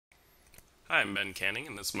Hi, I'm Ben Canning,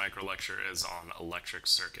 and this micro lecture is on electric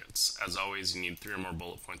circuits. As always, you need 3 or more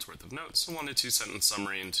bullet points worth of notes, a 1 to 2 sentence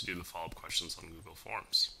summary, and to do the follow-up questions on Google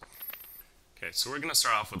Forms. Okay, so we're going to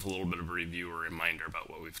start off with a little bit of a review or reminder about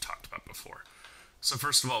what we've talked about before. So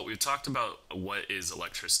first of all, we've talked about what is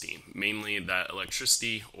electricity, mainly that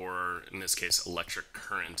electricity, or in this case electric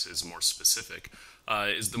current is more specific,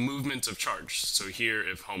 is the movement of charge. So here,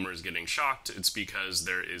 if Homer is getting shocked, it's because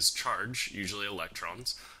there is charge, usually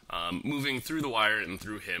electrons, moving through the wire and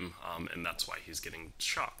through him, and that's why he's getting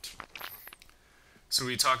shocked. So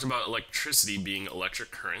we talked about electricity being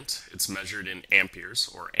electric current. It's measured in amperes,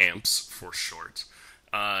 or amps for short.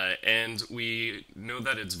 And we know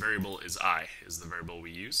that its variable is I, is the variable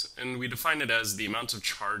we use, and we define it as the amount of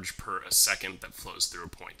charge per a second that flows through a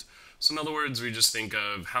point. So in other words, we just think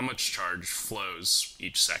of how much charge flows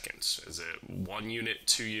each second. Is it 1 unit,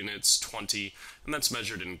 2 units, 20, and that's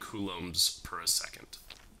measured in coulombs per a second.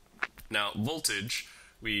 Now, voltage,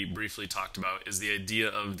 we briefly talked about, is the idea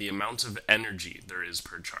of the amount of energy there is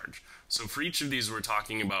per charge. So for each of these, we're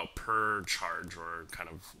talking about per charge, or kind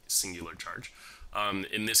of singular charge.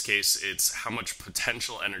 In this case, it's how much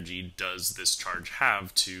potential energy does this charge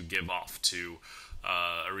have to give off to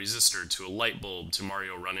a resistor, to a light bulb, to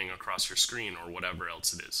Mario running across your screen, or whatever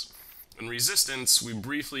else it is. And resistance, we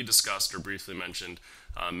briefly discussed or briefly mentioned,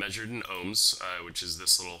 measured in ohms, which is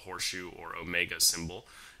this little horseshoe or omega symbol,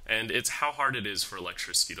 and it's how hard it is for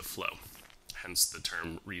electricity to flow, hence the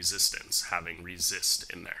term resistance, having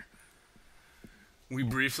resist in there. We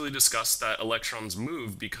briefly discussed that electrons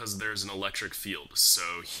move because there's an electric field. So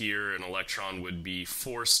here an electron would be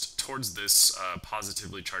forced towards this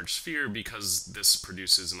positively charged sphere because this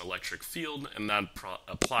produces an electric field, and that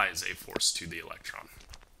applies a force to the electron.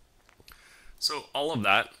 So all of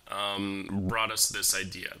that brought us this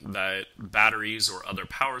idea that batteries or other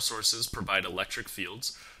power sources provide electric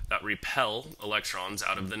fields that repel electrons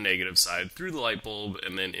out of the negative side through the light bulb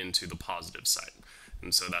and then into the positive side.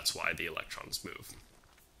 And so that's why the electrons move.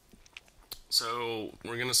 So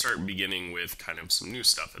we're going to start beginning with kind of some new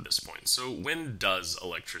stuff at this point. So when does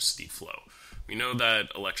electricity flow? We know that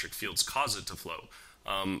electric fields cause it to flow,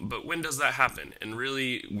 but when does that happen? And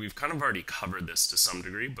really, we've kind of already covered this to some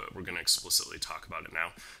degree, but we're going to explicitly talk about it now,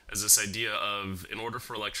 as this idea of, in order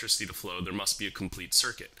for electricity to flow, there must be a complete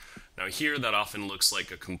circuit. Now here, that often looks like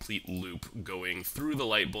a complete loop going through the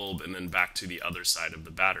light bulb and then back to the other side of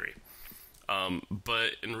the battery.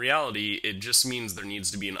 But in reality, it just means there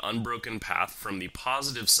needs to be an unbroken path from the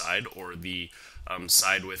positive side, or the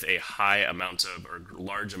side with a high amount of, or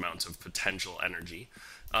large amount of potential energy,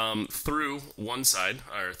 through one side,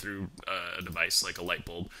 or through a device like a light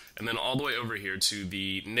bulb, and then all the way over here to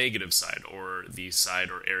the negative side, or the side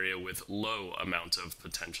or area with low amount of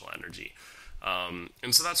potential energy.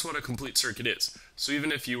 And so that's what a complete circuit is. So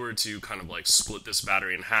even if you were to kind of like split this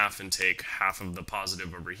battery in half and take half of the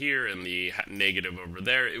positive over here and the negative over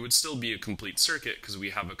there, it would still be a complete circuit because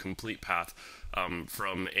we have a complete path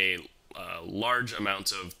from a large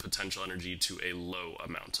amount of potential energy to a low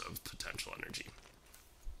amount of potential energy.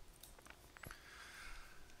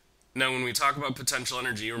 Now when we talk about potential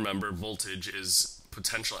energy, remember voltage is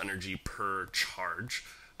potential energy per charge.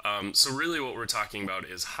 So really what we're talking about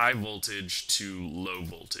is high voltage to low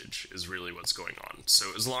voltage is really what's going on. So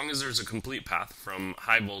as long as there's a complete path from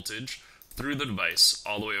high voltage through the device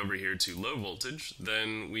all the way over here to low voltage,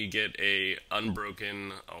 then we get a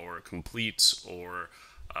unbroken or complete or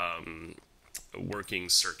working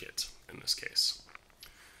circuit in this case.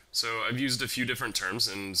 So I've used a few different terms,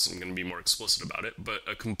 and I'm going to be more explicit about it, but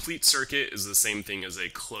a complete circuit is the same thing as a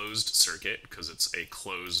closed circuit because it's a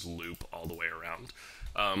closed loop all the way around.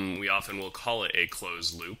 We often will call it a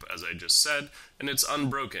closed loop, as I just said, and it's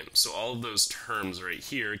unbroken. So all of those terms right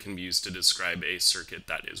here can be used to describe a circuit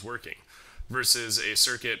that is working. Versus a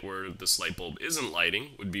circuit where this light bulb isn't lighting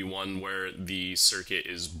would be one where the circuit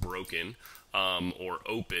is broken or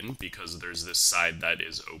open, because there's this side that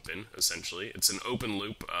is open, essentially. It's an open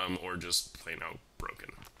loop or just plain out broken.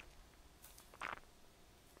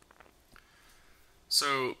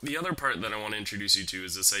 So the other part that I want to introduce you to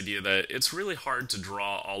is this idea that it's really hard to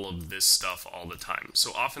draw all of this stuff all the time.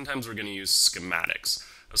 So oftentimes we're going to use schematics.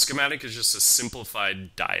 A schematic is just a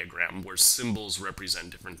simplified diagram where symbols represent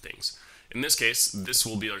different things. In this case, this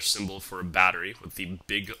will be our symbol for a battery, with the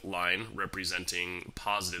big line representing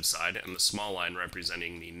positive side and the small line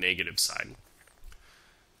representing the negative side.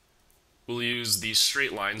 We'll use these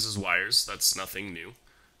straight lines as wires, that's nothing new.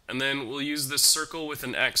 And then we'll use this circle with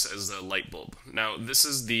an X as the light bulb. Now, this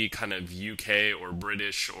is the kind of UK or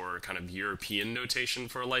British or kind of European notation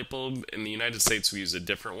for a light bulb. In the United States, we use a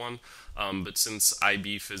different one. But since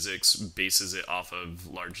IB physics bases it off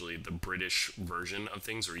of largely the British version of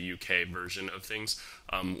things or UK version of things,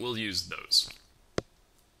 we'll use those.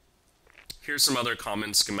 Here's some other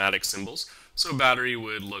common schematic symbols. So a battery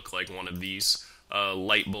would look like one of these. A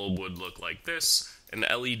light bulb would look like this. An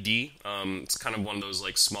LED, it's kind of one of those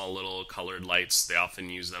like small little colored lights. They often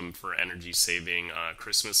use them for energy saving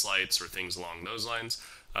Christmas lights or things along those lines.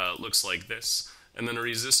 Looks like this. And then a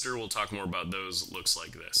resistor, we'll talk more about those, looks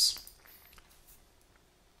like this.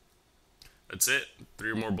 That's it.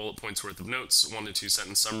 3 or more bullet points worth of notes, 1 to 2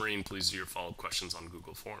 sentence summary, and please do your follow-up questions on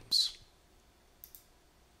Google Forms.